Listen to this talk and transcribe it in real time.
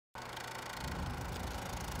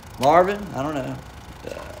Marvin, I don't know.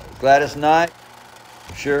 Gladys Knight,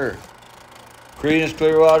 sure. Creedence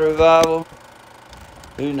Clearwater Revival,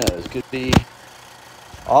 who knows? Could be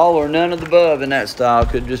all or none of the above in that style.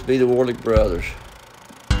 Could just be the Warlick Brothers.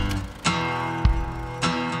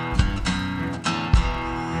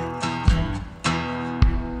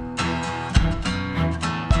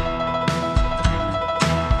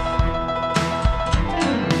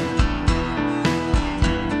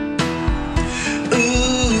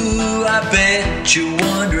 I bet you're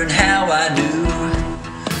wondering how I knew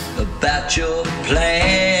about your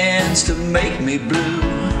plans to make me blue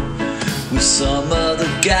with some other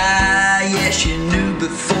guy. Yes, you knew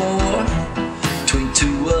before. Between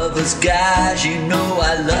two of us guys, you know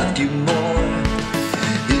I loved you more.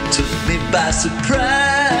 It took me by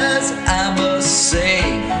surprise, I must say,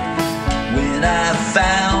 when I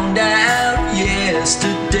found out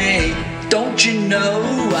yesterday. Don't you know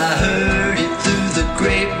I heard it through the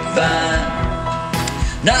grapevine?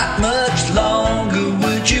 Not much longer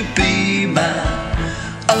would you be mine.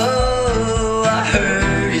 Oh, I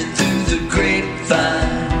heard it through the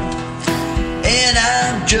grapevine, and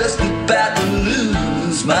I'm just about to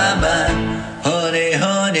lose my mind. Honey,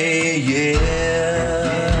 honey, yeah.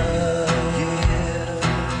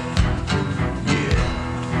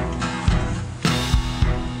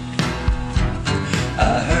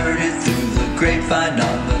 I heard it through the grapevine.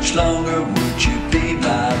 Not much longer would you be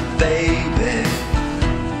my baby.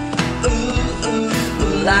 Ooh, ooh.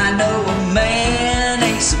 Well, I know a man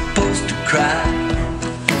ain't supposed to cry,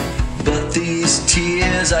 but these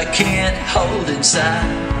tears I can't hold inside.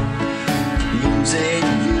 Losing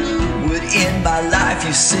you would end my life,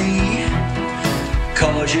 you see,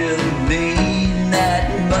 'cause you mean that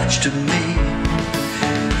much to me.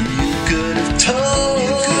 You could have told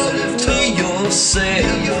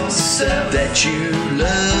yourself that you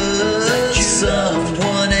love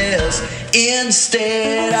someone else.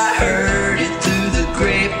 Instead, I heard it through the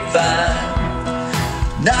grapevine.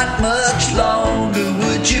 Not much longer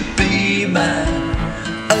would you be mine.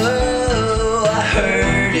 Oh, I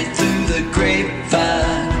heard it through the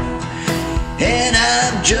grapevine, and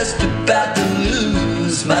I'm just about to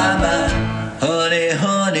lose my mind. Honey,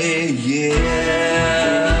 honey, yeah.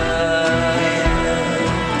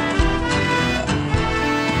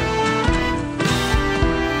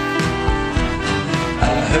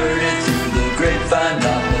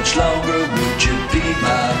 Not much longer would you be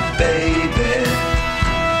my baby.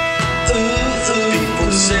 Ooh, ooh.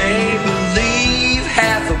 People say believe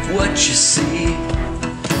half of what you see,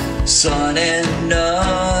 son, and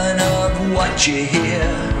none of what you hear.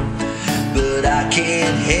 But I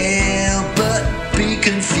can't help but be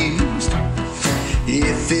confused.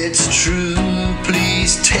 If it's true,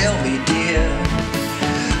 please tell me, dear.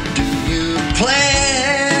 Do you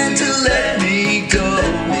plan to let me go?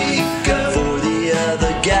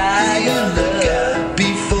 Guy you loved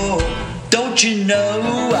before. Don't you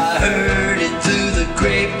know I heard it through the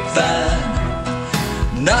grapevine?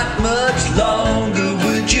 Not much longer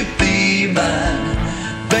would you be mine.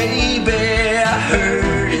 Baby, I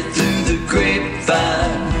heard it through the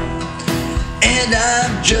grapevine, and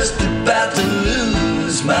I'm just about to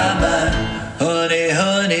lose my mind. Honey,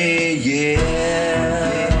 honey, yeah.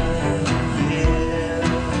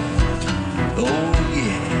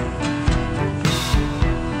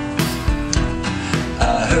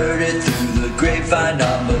 Grapevine,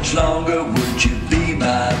 not much longer would you be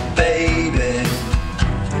my baby.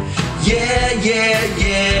 Yeah, yeah,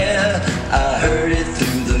 yeah. I heard it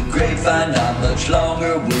through the grapevine. Not much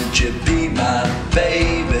longer would you be my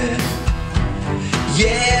baby.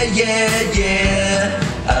 Yeah, yeah, yeah.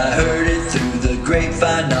 I heard it through the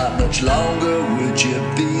grapevine. Not much longer would you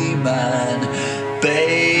be mine,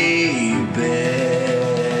 baby.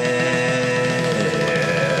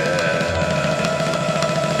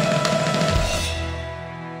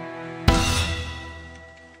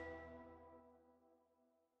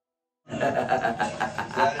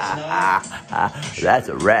 That's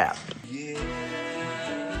a wrap.